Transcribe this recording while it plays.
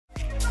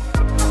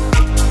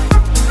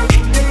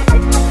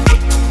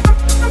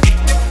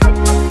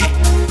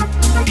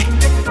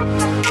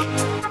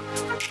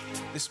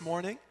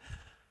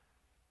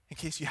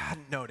case you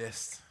hadn't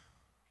noticed,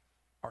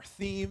 our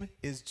theme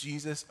is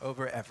Jesus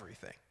over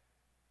everything.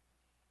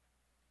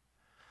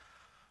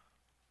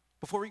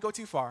 Before we go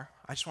too far,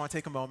 I just want to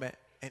take a moment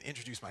and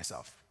introduce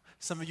myself.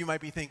 Some of you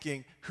might be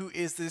thinking, who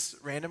is this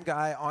random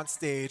guy on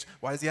stage?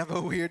 Why does he have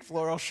a weird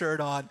floral shirt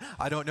on?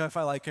 I don't know if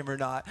I like him or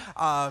not.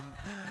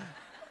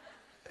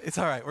 It's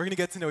all right. We're going to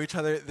get to know each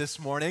other this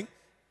morning.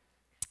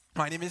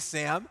 My name is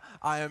Sam.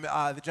 I am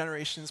the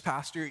Generations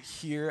Pastor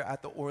here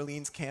at the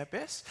Orleans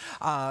campus.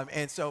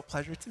 And so,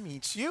 pleasure to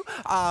meet you.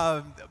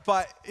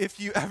 But if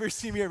you ever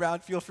see me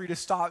around, feel free to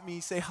stop me,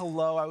 say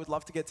hello. I would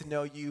love to get to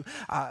know you,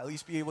 at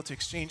least be able to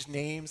exchange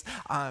names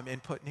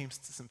and put names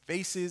to some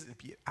faces. It'd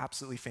be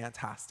absolutely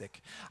fantastic.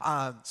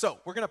 So,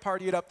 we're going to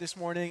party it up this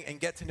morning and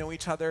get to know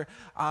each other.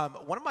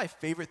 One of my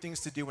favorite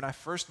things to do when I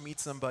first meet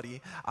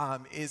somebody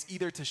is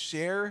either to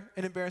share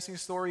an embarrassing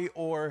story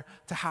or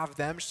to have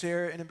them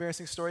share an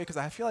embarrassing story, because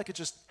I feel like it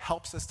just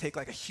helps us take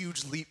like a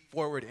huge leap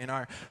forward in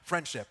our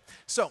friendship.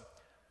 So,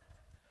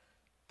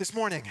 this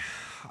morning,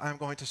 I'm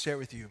going to share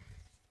with you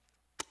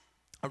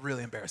a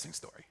really embarrassing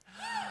story.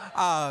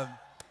 Our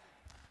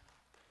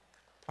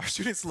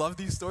students love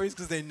these stories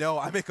because they know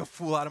I make a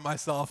fool out of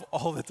myself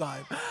all the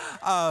time.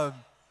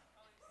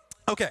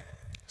 Okay,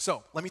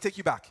 so let me take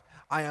you back.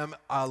 I am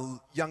a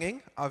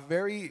younging, a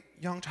very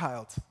young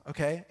child,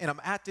 okay? And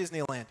I'm at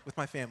Disneyland with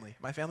my family.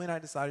 My family and I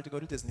decided to go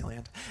to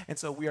Disneyland. And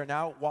so we are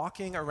now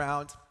walking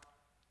around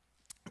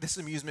this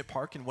amusement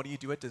park. And what do you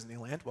do at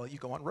Disneyland? Well, you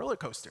go on roller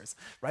coasters,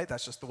 right?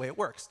 That's just the way it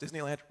works.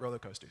 Disneyland, roller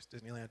coasters.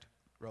 Disneyland,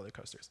 roller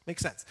coasters.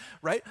 Makes sense,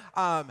 right?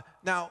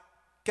 Now,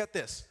 get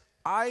this.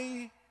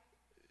 I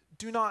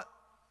do not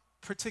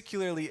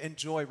particularly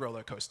enjoy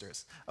roller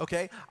coasters,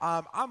 okay?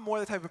 I'm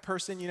more the type of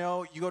person, you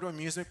go to an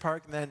amusement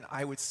park and then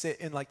I would sit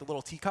in like the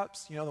little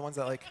teacups, the ones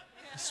that like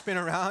spin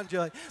around.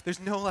 You're like, there's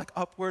no like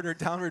upward or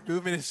downward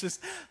movement. It's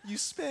just you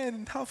spin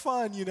and have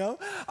fun,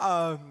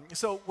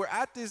 So we're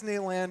at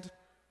Disneyland.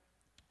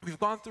 We've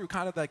gone through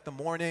kind of like the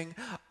morning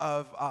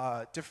of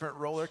different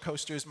roller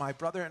coasters. My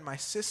brother and my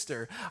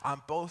sister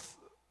both,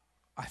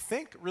 I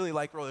think, really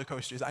like roller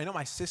coasters. I know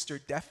my sister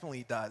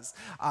definitely does.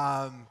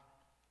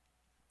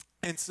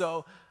 And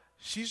so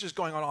she's just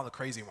going on all the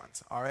crazy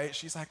ones, all right?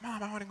 She's like,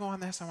 Mom, I want to go on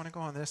this, I want to go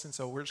on this. And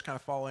so we're just kind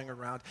of following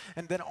around.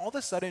 And then all of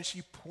a sudden,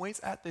 she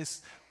points at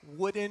this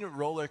wooden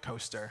roller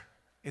coaster.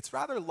 It's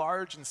rather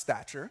large in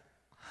stature.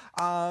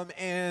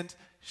 And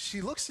she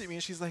looks at me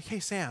and she's like,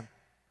 hey, Sam,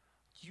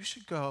 you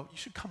should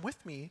come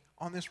with me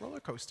on this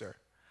roller coaster.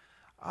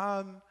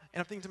 And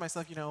I'm thinking to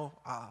myself,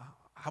 how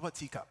about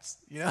teacups?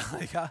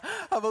 Like, how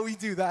about we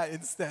do that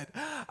instead?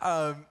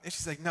 And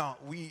she's like, no,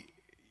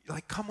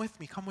 come with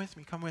me.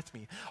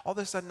 All of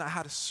a sudden, I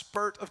had a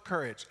spurt of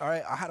courage, all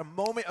right? I had a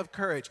moment of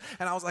courage,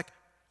 and I was like,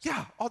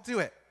 yeah, I'll do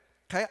it,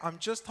 okay? I'm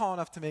just tall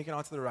enough to make it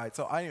onto the ride.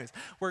 So anyways,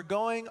 we're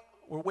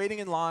waiting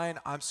in line.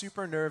 I'm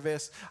super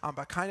nervous,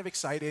 but kind of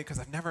excited because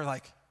I've never,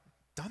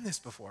 done this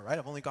before, right?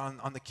 I've only gone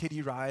on the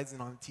kiddie rides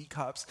and on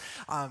teacups.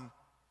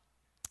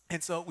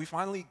 And so we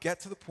finally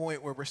get to the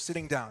point where we're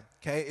sitting down,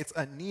 okay? It's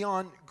a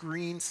neon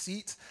green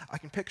seat. I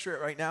can picture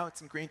it right now.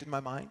 It's ingrained in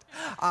my mind.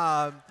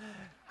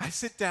 I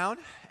sit down,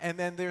 and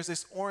then there's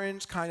this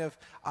orange kind of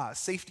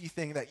safety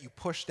thing that you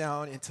push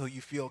down until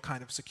you feel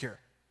kind of secure,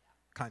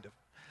 kind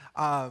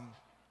of.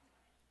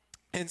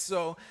 And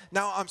so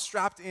now I'm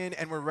strapped in,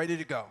 and we're ready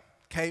to go.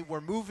 Okay,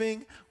 we're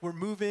moving,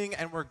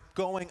 and we're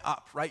going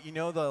up, right? You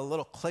know the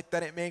little click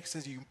that it makes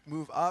as you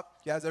move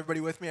up? Yeah, is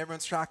everybody with me?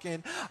 Everyone's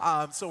tracking?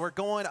 So we're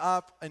going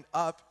up and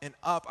up and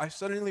up. I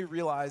suddenly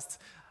realized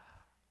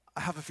I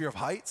have a fear of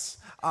heights.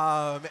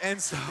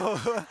 And so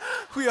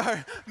we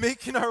are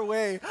making our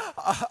way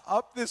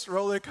up this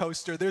roller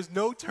coaster. There's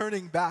no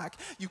turning back.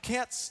 You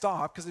can't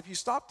stop, because if you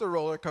stop the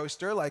roller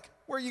coaster, where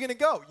are you going to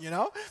go,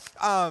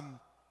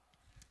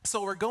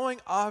 So we're going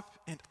up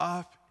and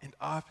up and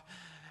up.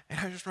 And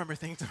I just remember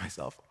thinking to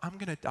myself, I'm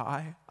going to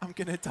die. I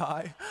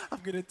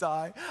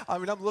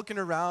mean, I'm looking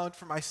around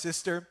for my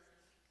sister,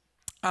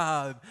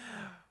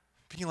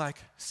 being like,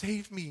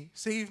 save me.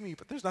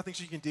 But there's nothing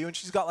she can do. And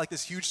she's got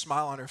this huge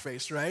smile on her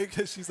face, right?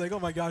 Because she's like, oh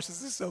my gosh,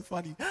 this is so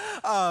funny.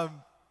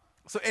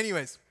 So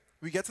anyways,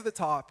 we get to the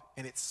top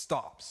and it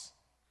stops.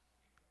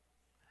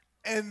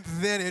 And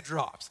then it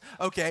drops.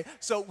 Okay,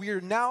 so we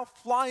are now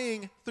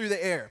flying through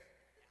the air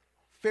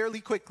fairly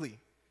quickly.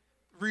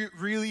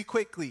 Really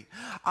quickly.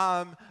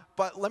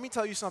 But let me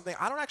tell you something.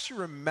 I don't actually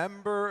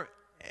remember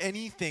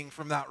anything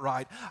from that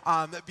ride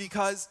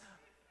because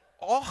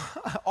all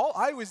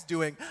I was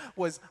doing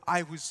was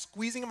I was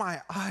squeezing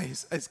my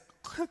eyes as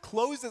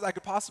closed as I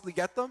could possibly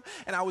get them,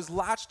 and I was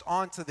latched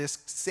onto this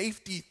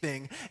safety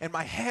thing, and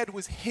my head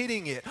was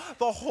hitting it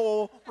the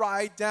whole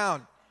ride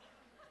down.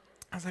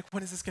 I was like,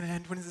 when is this going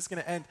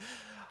to end?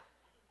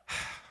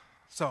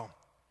 So,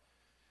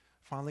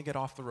 finally get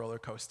off the roller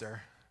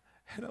coaster.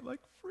 And I'm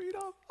like,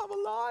 freedom, I'm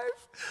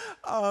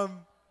alive.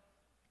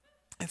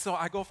 And so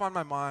I go find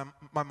my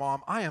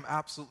mom. I am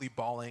absolutely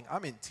bawling.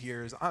 I'm in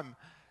tears. I'm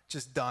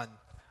just done.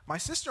 My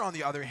sister, on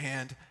the other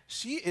hand,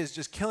 she is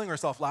just killing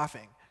herself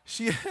laughing.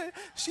 She,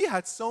 she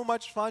had so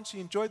much fun. She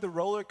enjoyed the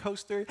roller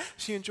coaster.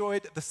 She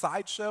enjoyed the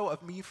sideshow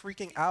of me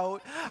freaking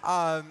out.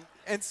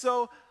 And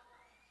so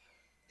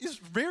it's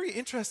very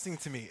interesting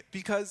to me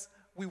because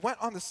we went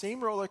on the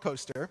same roller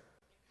coaster,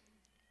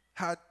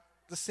 had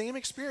the same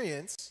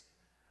experience,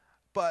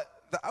 but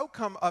the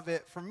outcome of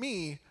it for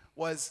me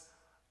was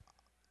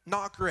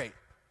not great.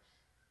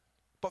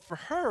 But for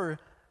her,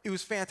 it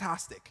was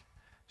fantastic.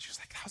 She was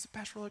like, that was the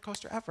best roller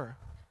coaster ever.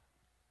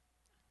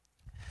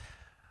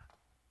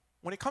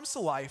 When it comes to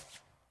life,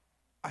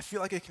 I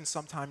feel like it can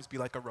sometimes be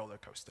like a roller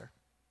coaster.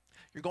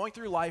 You're going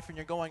through life and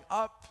you're going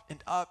up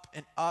and up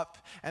and up,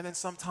 and then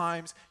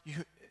sometimes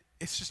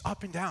it's just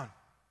up and down.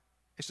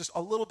 It's just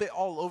a little bit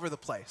all over the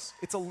place.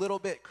 It's a little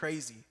bit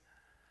crazy.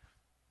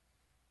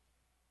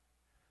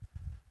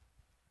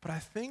 But I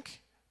think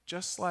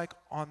just like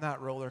on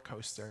that roller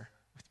coaster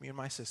with me and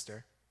my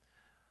sister,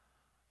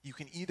 you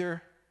can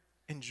either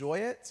enjoy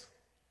it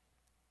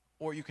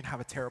or you can have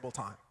a terrible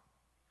time.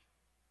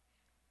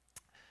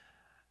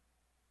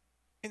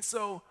 And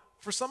so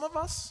for some of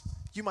us,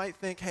 you might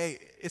think, hey,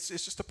 it's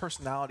just a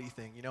personality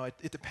thing. You know,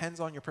 it depends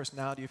on your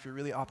personality. If you're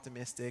really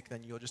optimistic,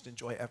 then you'll just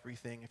enjoy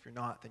everything. If you're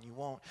not, then you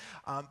won't.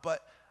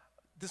 But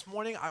this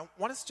morning, I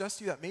want to suggest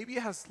to you that maybe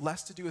it has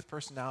less to do with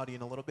personality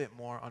and a little bit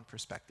more on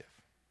perspective.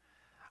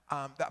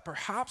 That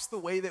perhaps the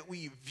way that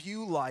we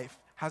view life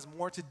has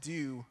more to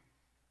do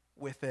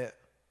with it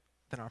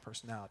than our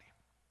personality.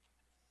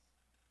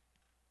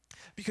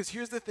 Because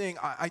here's the thing,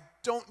 I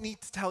don't need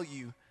to tell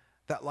you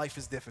that life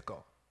is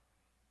difficult.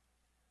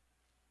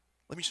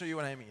 Let me show you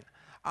what I mean.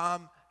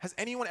 Has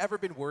anyone ever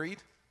been worried?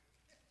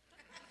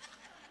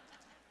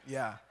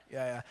 Yeah.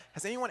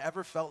 Has anyone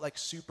ever felt like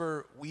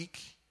super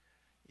weak?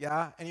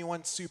 Yeah?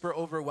 Anyone super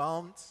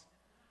overwhelmed?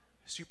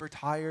 Super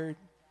tired?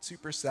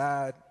 Super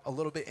sad? A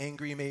little bit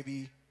angry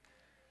maybe?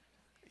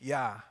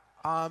 Yeah.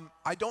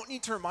 I don't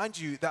need to remind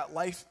you that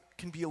life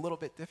can be a little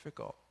bit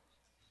difficult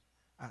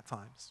at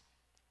times.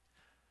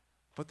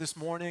 But this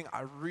morning,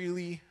 I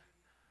really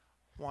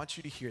want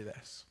you to hear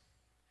this.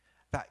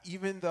 That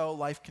even though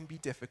life can be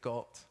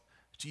difficult,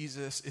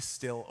 Jesus is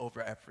still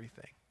over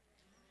everything.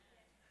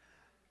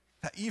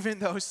 That even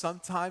though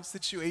sometimes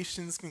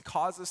situations can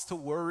cause us to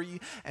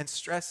worry and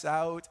stress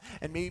out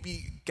and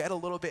maybe get a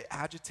little bit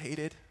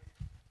agitated,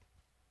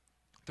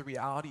 the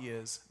reality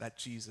is that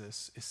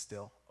Jesus is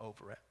still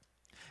over it.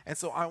 And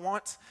so I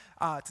want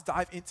to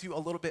dive into a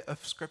little bit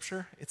of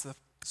scripture. It's a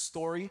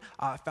story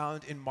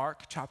found in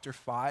Mark chapter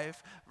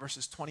 5,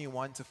 verses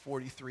 21 to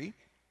 43.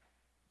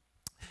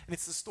 And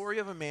it's the story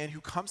of a man who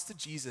comes to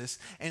Jesus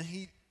and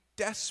he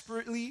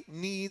desperately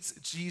needs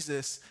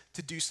Jesus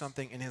to do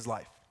something in his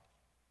life.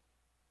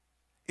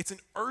 It's an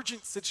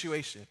urgent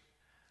situation.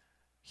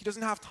 He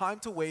doesn't have time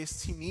to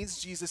waste. He needs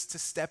Jesus to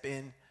step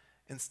in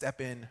and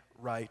step in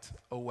right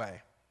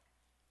away.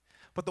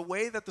 But the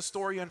way that the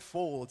story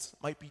unfolds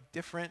might be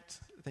different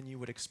than you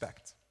would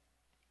expect.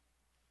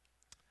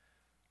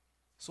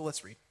 So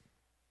let's read.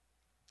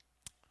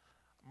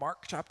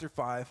 Mark chapter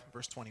 5,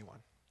 verse 21.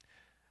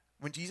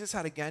 When Jesus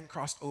had again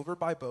crossed over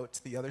by boat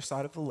to the other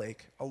side of the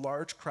lake, a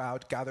large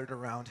crowd gathered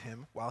around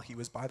him while he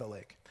was by the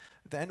lake.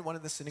 Then one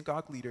of the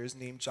synagogue leaders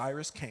named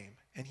Jairus came,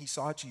 and he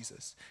saw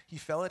Jesus. He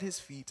fell at his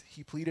feet.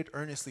 He pleaded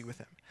earnestly with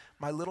him.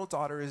 "My little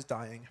daughter is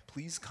dying.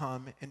 Please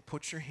come and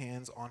put your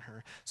hands on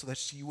her so that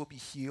she will be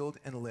healed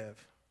and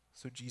live."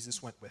 So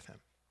Jesus went with him.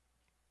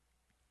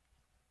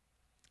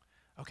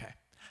 Okay,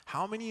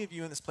 how many of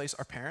you in this place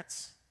are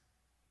parents?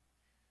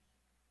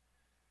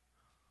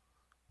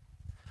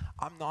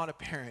 I'm not a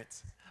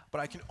parent,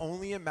 but I can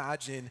only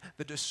imagine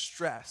the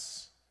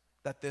distress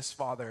that this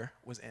father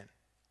was in.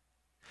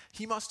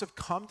 He must have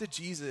come to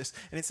Jesus,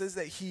 and it says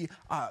that he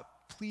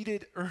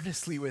pleaded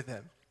earnestly with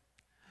him.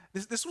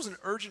 This was an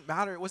urgent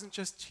matter. It wasn't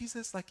just,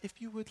 Jesus, like, if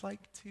you would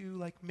like to,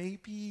 like,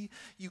 maybe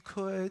you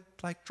could,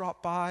 like,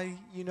 drop by,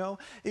 you know?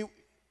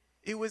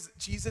 It was,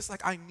 Jesus,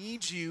 like, I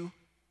need you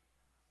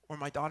or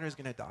my daughter is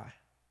going to die.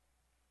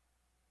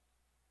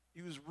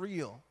 It was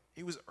real.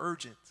 It was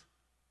urgent.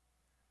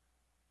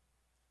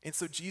 And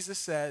so Jesus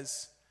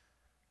says,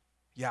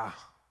 yeah,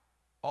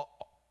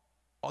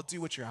 I'll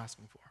do what you're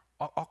asking for.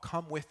 I'll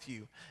come with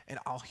you and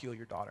I'll heal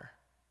your daughter.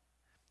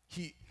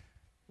 He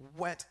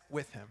went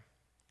with him.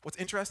 What's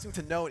interesting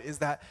to note is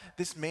that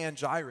this man,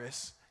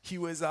 Jairus, he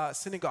was a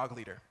synagogue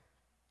leader.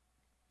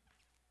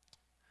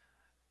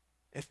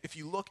 If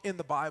you look in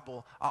the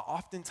Bible,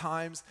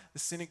 oftentimes the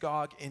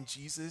synagogue and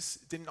Jesus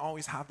didn't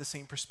always have the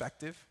same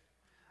perspective.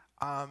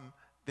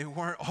 They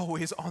weren't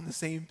always on the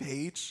same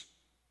page.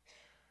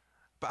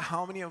 But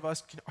how many of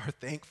us are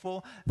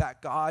thankful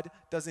that God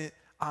doesn't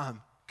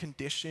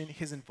condition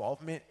his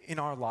involvement in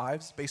our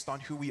lives based on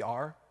who we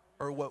are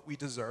or what we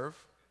deserve,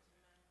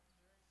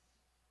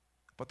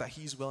 but that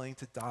he's willing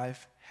to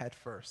dive head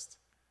first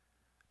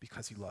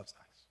because he loves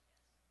us.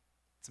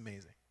 It's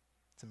amazing.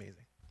 It's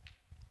amazing.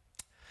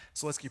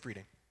 So let's keep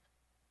reading.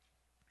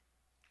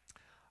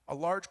 A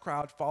large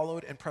crowd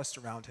followed and pressed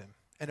around him,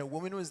 and a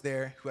woman was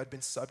there who had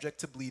been subject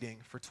to bleeding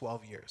for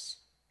 12 years.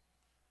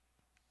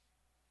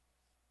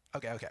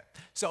 Okay.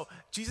 So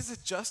Jesus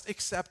had just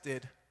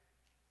accepted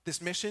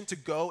this mission to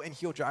go and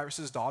heal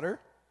Jairus' daughter,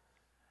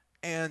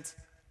 and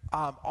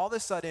all of a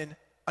sudden,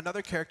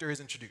 another character is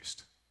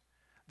introduced.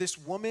 This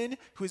woman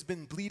who has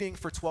been bleeding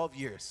for 12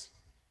 years.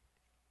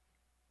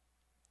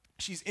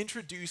 She's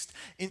introduced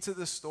into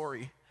the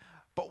story,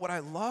 but what I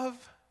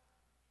love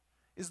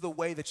is the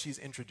way that she's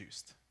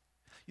introduced.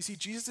 You see,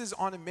 Jesus is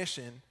on a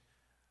mission,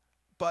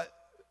 but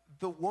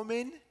the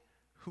woman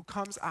who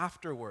comes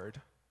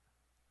afterward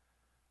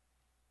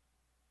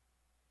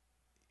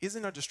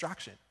isn't a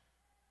distraction,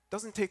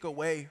 doesn't take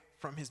away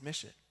from his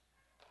mission.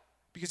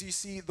 Because you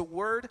see, the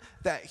word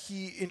that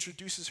he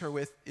introduces her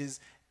with is,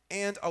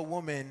 and a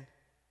woman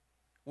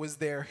was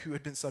there who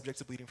had been subject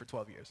to bleeding for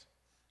 12 years.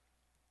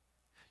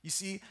 You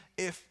see,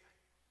 if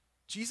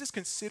Jesus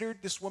considered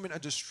this woman a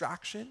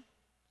distraction,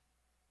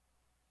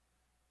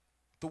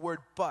 the word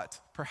but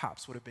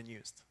perhaps would have been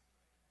used.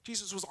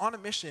 Jesus was on a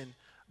mission,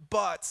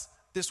 but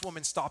this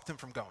woman stopped him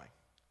from going.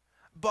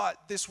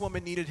 But this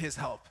woman needed his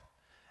help.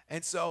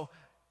 And so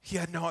he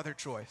had no other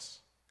choice.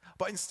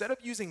 But instead of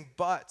using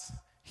but,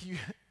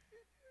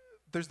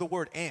 there's the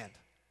word and.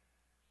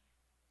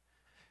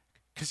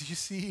 Because you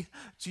see,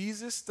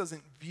 Jesus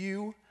doesn't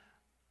view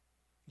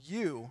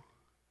you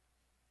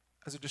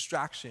as a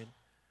distraction,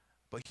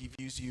 but he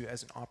views you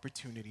as an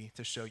opportunity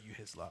to show you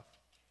his love.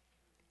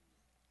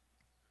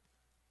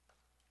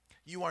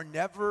 You are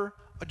never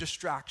a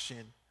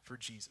distraction for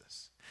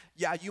Jesus.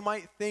 Yeah, you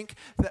might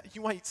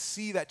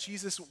see that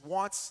Jesus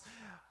wants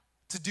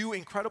to do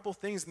incredible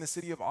things in the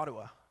city of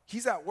Ottawa.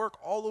 He's at work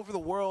all over the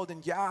world,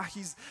 and yeah,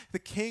 he's the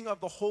king of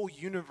the whole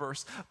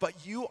universe,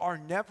 but you are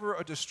never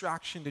a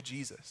distraction to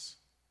Jesus.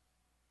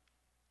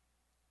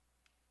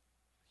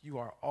 You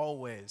are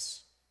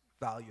always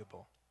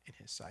valuable in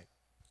his sight.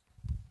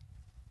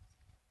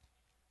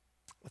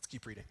 Let's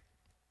keep reading.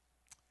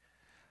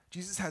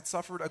 Jesus had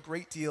suffered a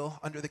great deal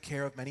under the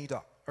care of many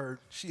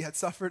she had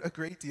suffered a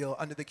great deal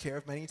under the care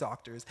of many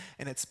doctors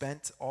and had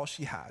spent all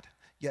she had.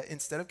 Yet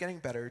instead of getting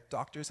better,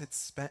 doctors had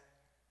spent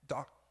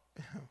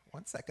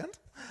one second.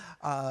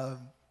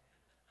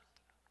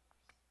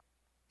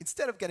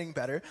 Instead of getting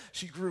better,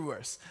 she grew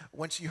worse.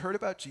 When she heard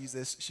about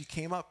Jesus, she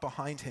came up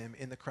behind him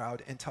in the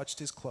crowd and touched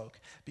his cloak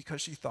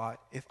because she thought,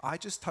 if I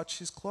just touch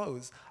his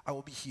clothes, I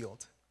will be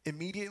healed.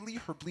 Immediately,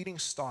 her bleeding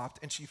stopped,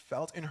 and she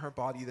felt in her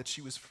body that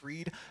she was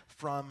freed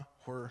from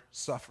her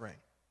suffering.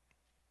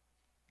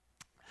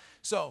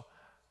 So,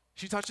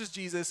 she touches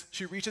Jesus,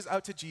 she reaches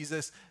out to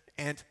Jesus,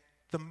 and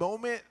the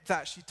moment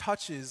that she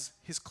touches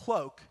his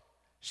cloak,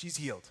 she's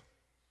healed.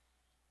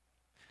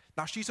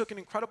 Now, she took an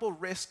incredible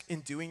risk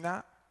in doing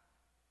that,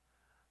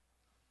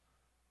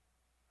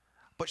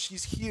 but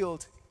she's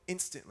healed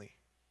instantly.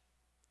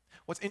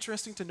 What's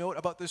interesting to note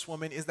about this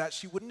woman is that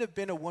she wouldn't have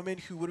been a woman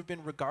who would have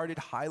been regarded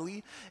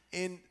highly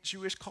in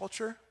Jewish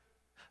culture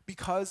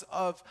because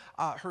of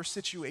her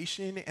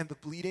situation and the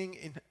bleeding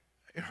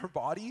in her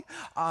body.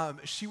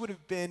 She would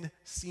have been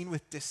seen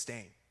with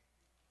disdain.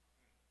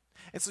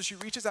 And so she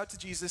reaches out to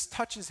Jesus,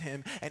 touches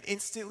him, and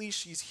instantly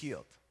she's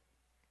healed.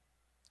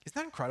 Isn't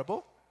that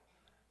incredible?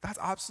 That's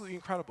absolutely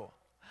incredible.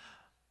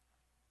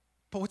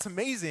 But what's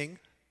amazing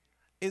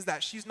is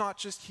that she's not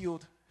just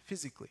healed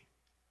physically.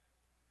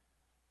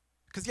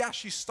 Because yeah,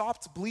 she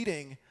stopped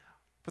bleeding,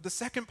 but the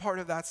second part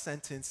of that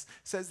sentence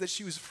says that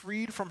she was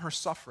freed from her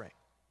suffering.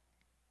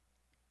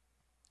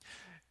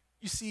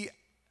 You see,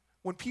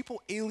 when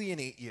people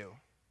alienate you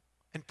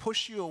and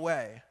push you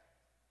away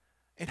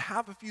and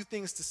have a few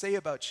things to say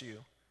about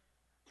you,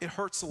 it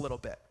hurts a little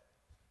bit.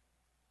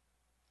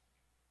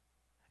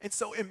 And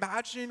so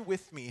imagine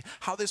with me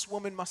how this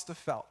woman must have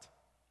felt.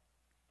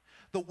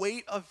 The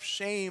weight of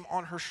shame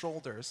on her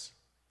shoulders,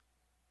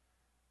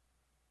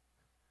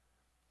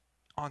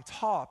 on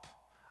top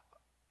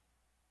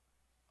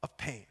of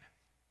pain,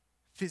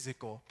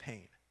 physical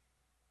pain.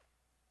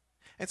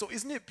 And so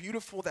isn't it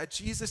beautiful that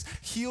Jesus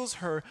heals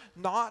her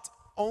not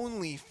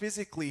only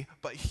physically,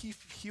 but he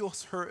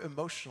heals her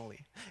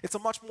emotionally. It's a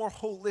much more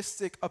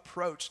holistic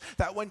approach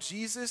that when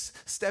Jesus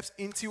steps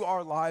into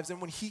our lives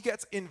and when he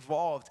gets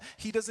involved,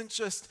 he doesn't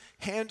just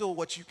handle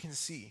what you can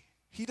see.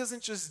 He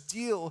doesn't just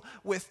deal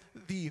with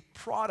the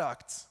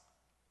product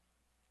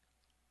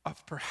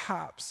of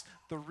perhaps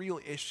the real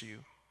issue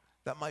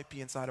that might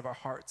be inside of our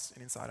hearts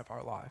and inside of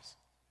our lives.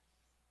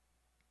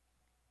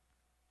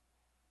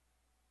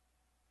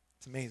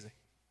 It's amazing.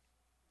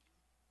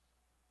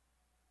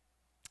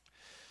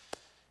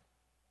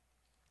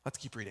 Let's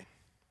keep reading.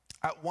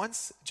 At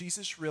once,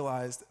 Jesus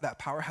realized that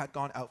power had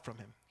gone out from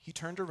him. He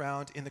turned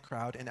around in the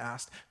crowd and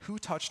asked, "Who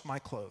touched my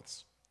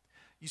clothes?"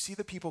 "You see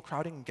the people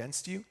crowding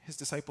against you?" His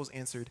disciples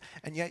answered,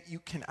 "And yet you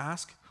can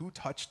ask, 'Who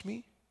touched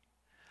me?'"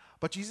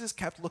 But Jesus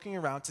kept looking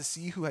around to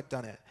see who had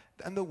done it.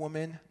 Then the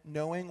woman,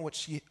 knowing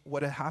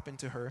what had happened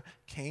to her,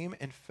 came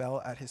and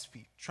fell at his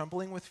feet.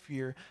 Trembling with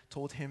fear,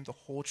 told him the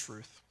whole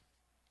truth.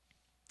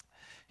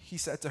 He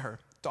said to her,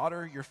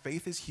 "Daughter, your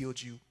faith has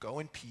healed you. Go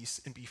in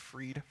peace and be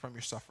freed from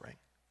your suffering."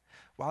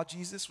 While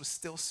Jesus was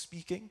still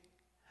speaking,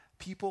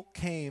 people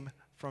came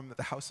from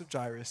the house of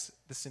Jairus,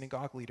 the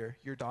synagogue leader.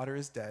 "Your daughter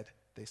is dead.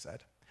 they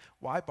said.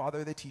 Why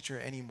bother the teacher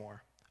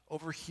anymore?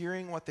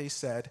 Overhearing what they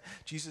said,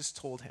 Jesus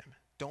told him,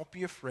 don't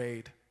be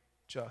afraid,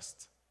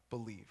 just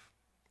believe.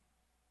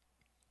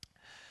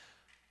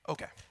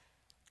 Okay,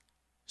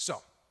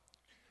 so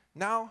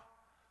now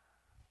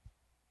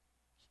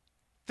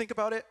think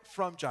about it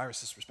from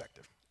Jairus'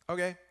 perspective,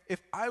 okay?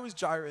 If I was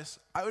Jairus,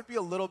 I would be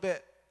a little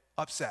bit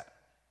upset,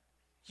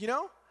 you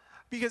know?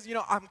 Because,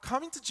 I'm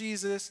coming to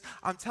Jesus,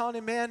 I'm telling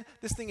him, man,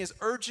 this thing is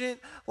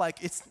urgent,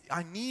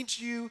 I need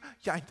you,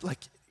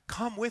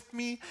 come with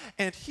me,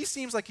 and he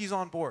seems like he's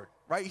on board,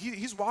 right?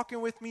 He's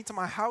walking with me to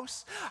my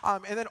house,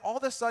 and then all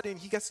of a sudden,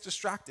 he gets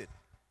distracted,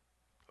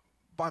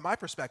 by my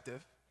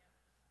perspective,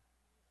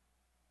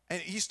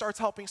 and he starts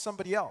helping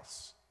somebody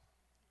else.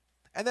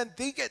 And then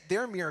they get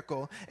their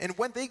miracle, and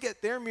when they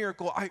get their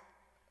miracle,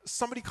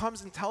 somebody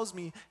comes and tells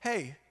me,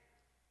 hey,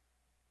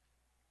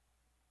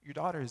 your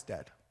daughter is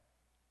dead.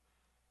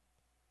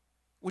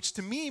 Which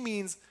to me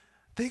means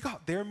they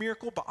got their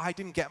miracle, but I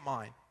didn't get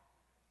mine.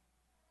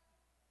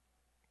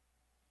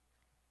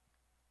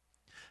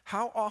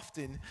 How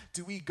often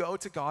do we go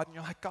to God and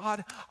you're like,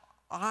 God,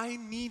 I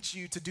need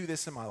you to do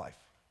this in my life.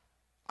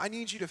 I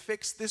need you to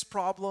fix this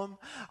problem.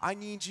 I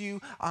need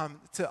you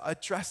to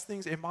address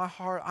things in my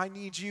heart. I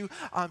need you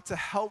to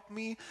help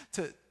me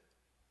to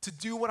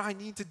do what I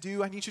need to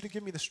do. I need you to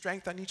give me the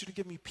strength. I need you to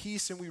give me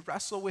peace. And we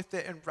wrestle with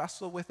it and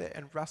wrestle with it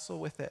and wrestle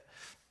with it.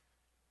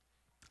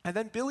 And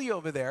then Billy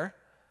over there,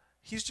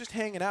 he's just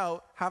hanging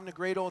out, having a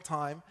great old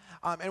time.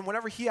 And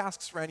whenever he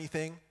asks for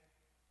anything,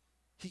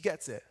 he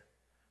gets it.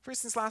 For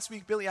instance, last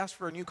week, Billy asked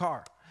for a new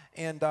car,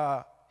 and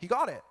he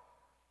got it.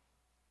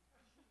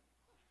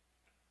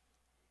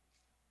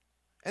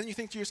 And then you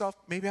think to yourself,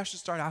 maybe I should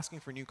start asking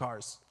for new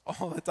cars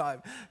all the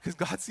time, because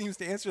God seems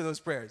to answer those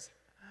prayers.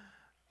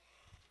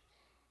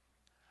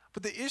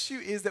 But the issue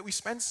is that we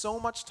spend so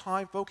much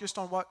time focused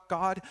on what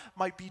God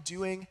might be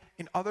doing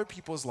in other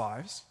people's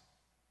lives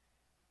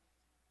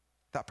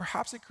that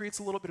perhaps it creates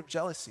a little bit of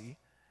jealousy,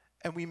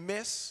 and we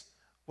miss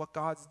what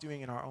God's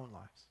doing in our own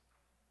lives.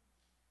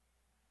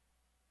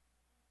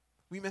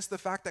 We miss the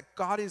fact that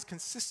God is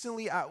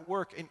consistently at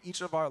work in each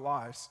of our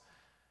lives,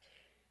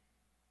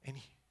 and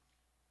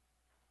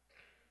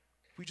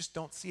we just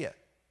don't see it.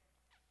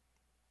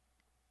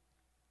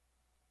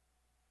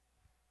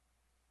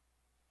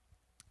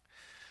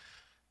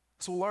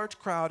 So a large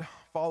crowd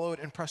followed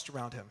and pressed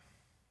around him.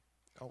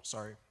 Oh,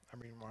 sorry, I'm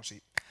reading the wrong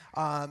sheet.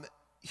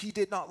 He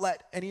did not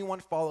let anyone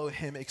follow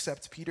him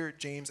except Peter,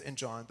 James, and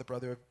John, the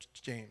brother of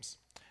James.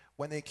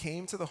 When they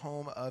came to the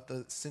home of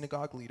the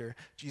synagogue leader,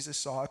 Jesus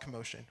saw a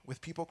commotion, with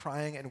people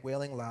crying and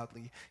wailing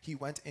loudly. He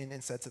went in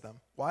and said to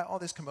them, "Why all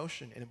this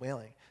commotion and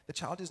wailing? The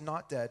child is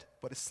not dead,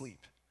 but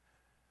asleep."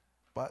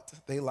 But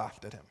they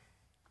laughed at him.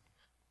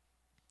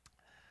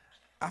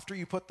 After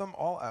he put them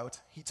all out,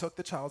 he took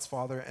the child's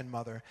father and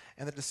mother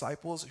and the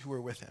disciples who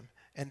were with him,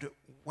 and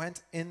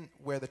went in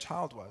where the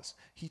child was.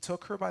 He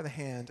took her by the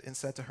hand and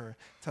said to her,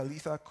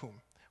 "Talitha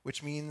cum,"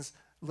 which means,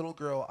 "Little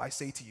girl, I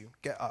say to you,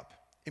 get up."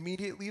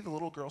 Immediately the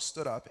little girl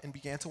stood up and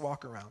began to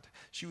walk around.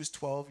 She was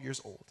 12 years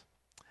old.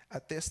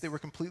 At this they were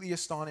completely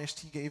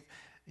astonished. He gave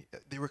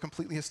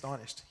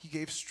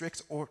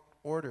strict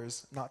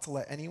orders not to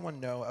let anyone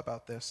know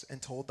about this, and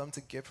told them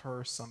to give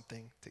her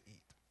something to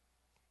eat.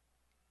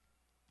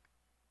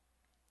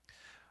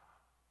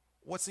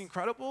 What's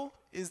incredible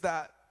is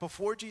that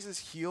before Jesus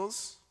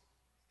heals,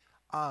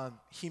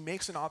 he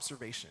makes an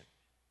observation.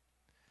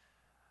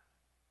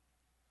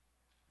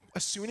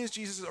 As soon as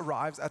Jesus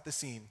arrives at the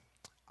scene,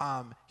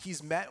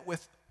 he's met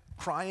with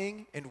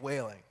crying and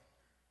wailing,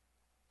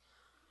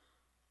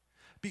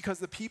 because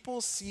the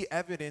people see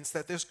evidence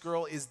that this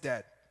girl is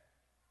dead.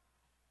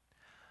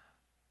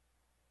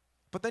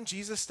 But then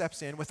Jesus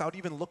steps in without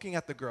even looking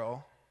at the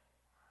girl,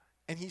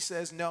 and he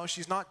says, "No,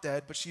 she's not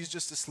dead, but she's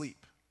just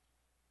asleep."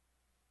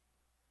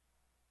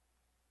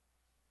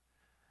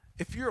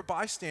 If you're a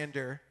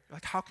bystander, you're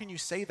like, how can you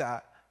say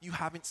that? You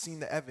haven't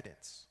seen the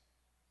evidence.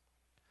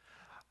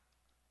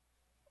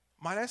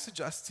 Might I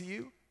suggest to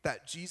you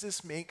that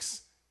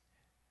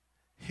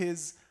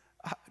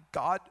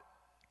God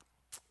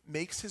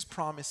makes his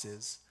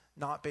promises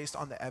not based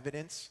on the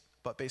evidence,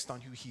 but based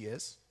on who he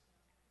is?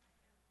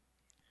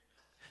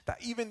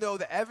 That even though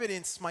the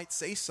evidence might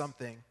say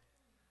something,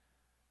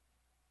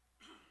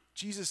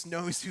 Jesus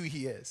knows who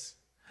he is.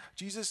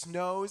 Jesus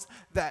knows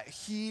that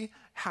he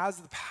has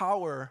the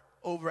power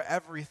over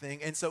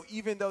everything. And so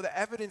even though the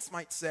evidence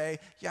might say,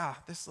 yeah,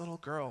 this little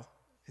girl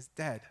is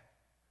dead,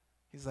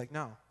 he's like,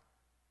 no,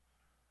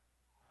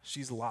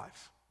 she's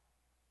alive.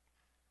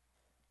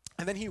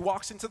 And then he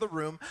walks into the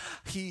room.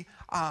 He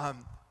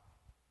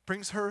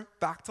brings her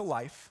back to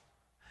life.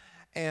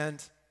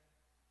 And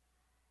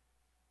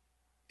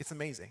it's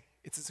amazing.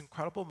 It's this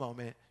incredible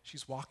moment.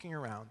 She's walking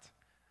around.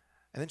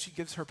 And then she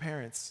gives her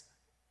parents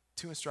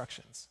 2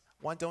 instructions.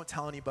 1, don't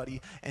tell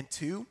anybody. And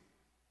 2,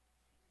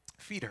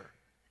 feed her.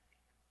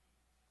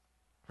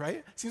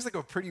 Right? Seems like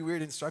a pretty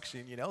weird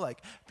instruction,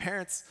 Like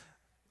parents,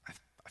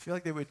 I feel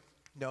like they would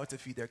know to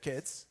feed their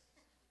kids.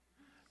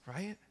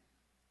 Right?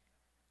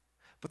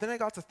 But then I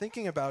got to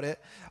thinking about it,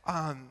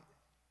 and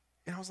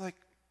I was like,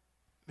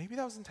 maybe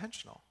that was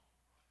intentional.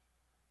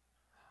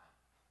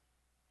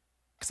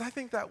 Because I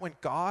think that when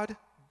God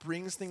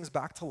brings things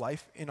back to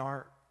life in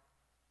our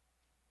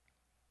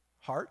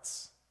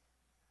hearts,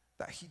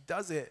 that he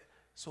does it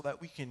so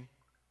that we can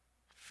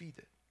feed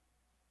it,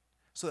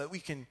 so that we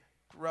can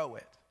grow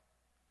it.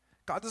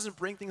 God doesn't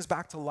bring things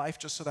back to life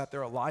just so that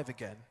they're alive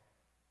again,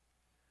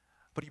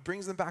 but he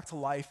brings them back to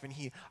life and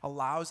he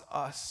allows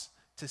us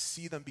to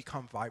see them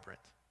become vibrant.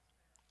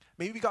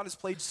 Maybe God has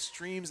placed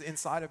streams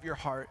inside of your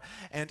heart,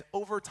 and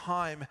over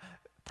time,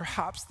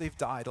 perhaps they've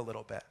died a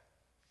little bit.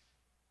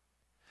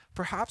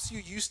 Perhaps you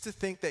used to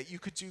think that you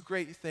could do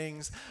great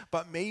things,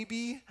 but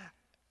maybe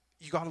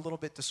you got a little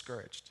bit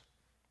discouraged.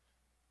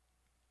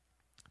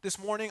 This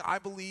morning, I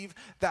believe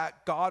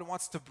that God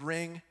wants to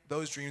bring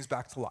those dreams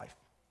back to life.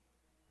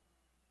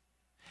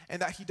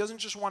 And that he doesn't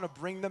just want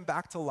to bring them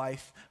back to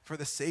life for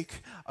the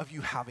sake of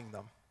you having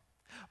them,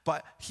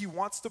 but he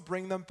wants to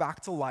bring them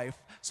back to life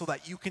so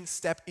that you can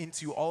step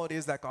into all it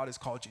is that God has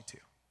called you to.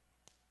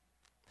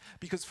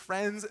 Because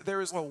friends,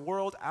 there is a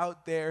world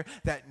out there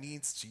that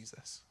needs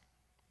Jesus.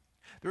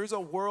 There is a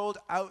world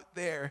out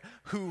there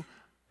who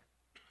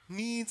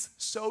needs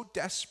so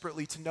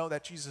desperately to know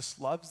that Jesus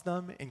loves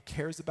them and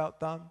cares about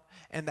them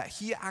and that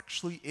he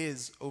actually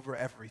is over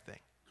everything.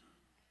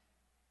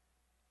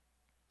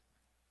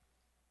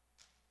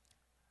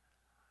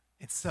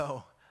 And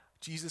so,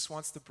 Jesus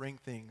wants to bring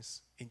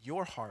things in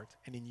your heart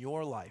and in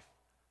your life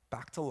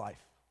back to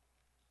life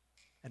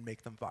and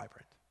make them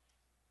vibrant.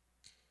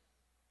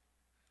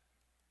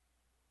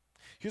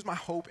 Here's my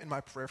hope and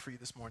my prayer for you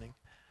this morning,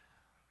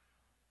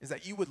 is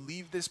that you would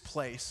leave this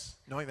place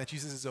knowing that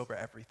Jesus is over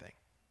everything.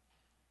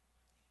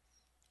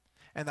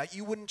 And that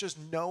you wouldn't just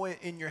know it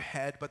in your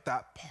head, but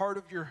that part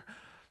of your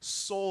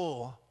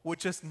soul would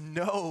just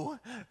know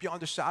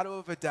beyond a shadow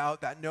of a doubt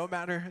that no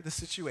matter the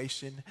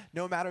situation,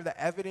 no matter the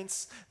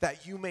evidence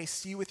that you may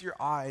see with your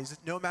eyes,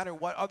 no matter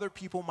what other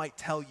people might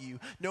tell you,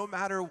 no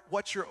matter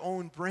what your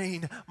own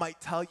brain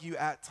might tell you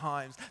at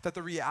times, that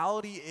the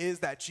reality is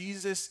that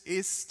Jesus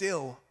is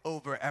still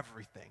over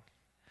everything.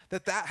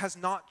 That has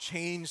not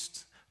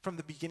changed from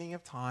the beginning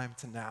of time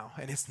to now,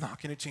 and it's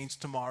not going to change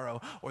tomorrow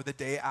or the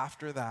day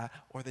after that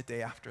or the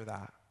day after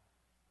that.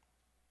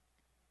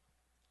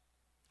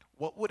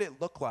 What would it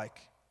look like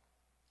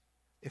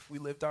if we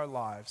lived our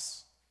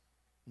lives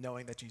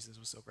knowing that Jesus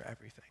was over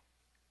everything?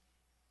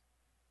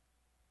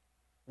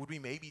 Would we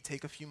maybe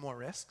take a few more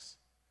risks?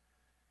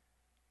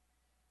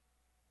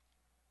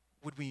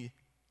 Would we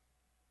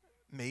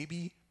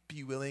maybe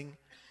be willing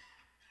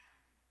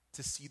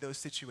to see those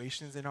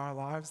situations in our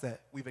lives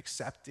that we've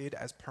accepted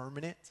as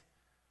permanent?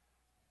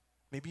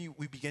 Maybe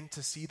we begin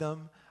to see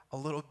them a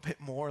little bit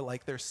more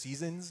like they're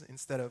seasons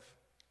instead of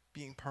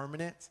being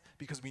permanent,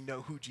 because we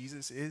know who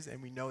Jesus is and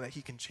we know that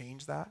he can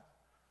change that.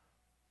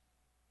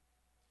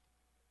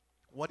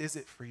 What is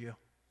it for you?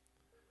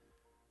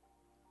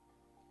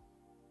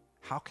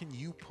 How can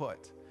you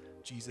put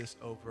Jesus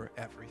over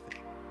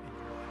everything?